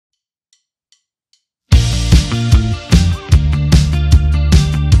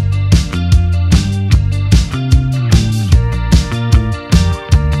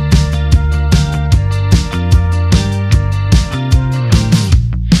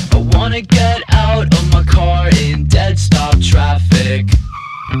wanna get out of my car in dead stop traffic.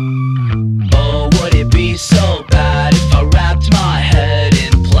 Oh, would it be so bad if I wrapped my head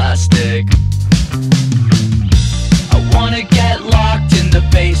in plastic? I wanna get locked in the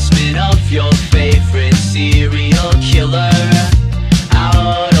basement of your favorite serial killer.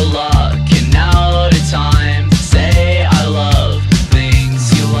 Out of luck and out of time to say I love the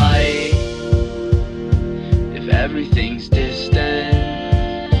things you like. If everything's distant,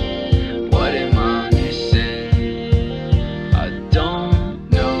 what am I missing? I don't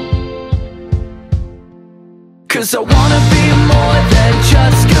know. 'Cause I wanna be more than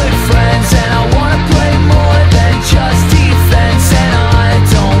just good friends, and I wanna play more than just defense, and I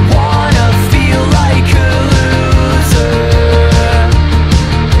don't wanna feel like a loser.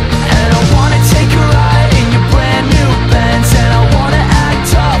 And I wanna take a ride in your brand new Benz, and I wanna act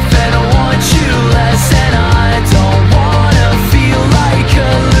tough, and I want you less, and I don't wanna feel like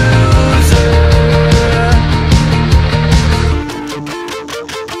a loser.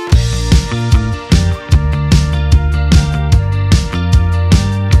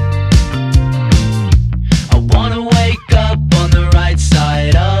 I wanna wake up on the right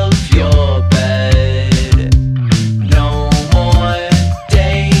side of your bed. No more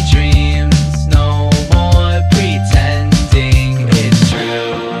daydreams, no more pretending it's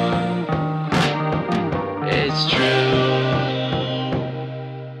true. It's true.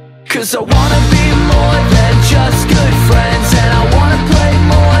 'Cause I wanna be more than just good friends,